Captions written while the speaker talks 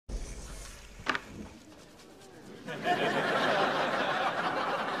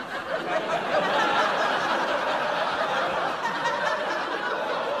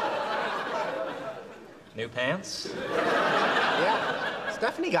pants? Yeah,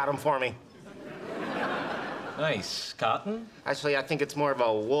 Stephanie got them for me. Nice. Cotton? Actually, I think it's more of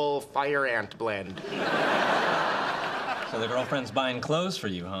a wool fire ant blend. So the girlfriend's buying clothes for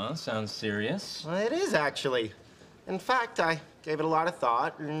you, huh? Sounds serious. Well, it is, actually. In fact, I gave it a lot of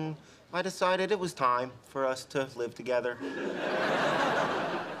thought, and I decided it was time for us to live together.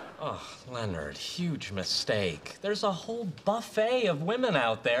 Oh, Leonard, huge mistake. There's a whole buffet of women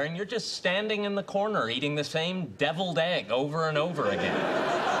out there, and you're just standing in the corner eating the same deviled egg over and over again.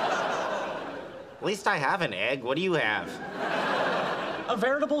 At least I have an egg. What do you have? A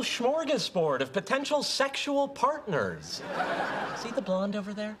veritable smorgasbord of potential sexual partners. See the blonde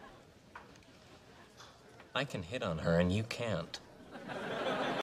over there? I can hit on her, and you can't.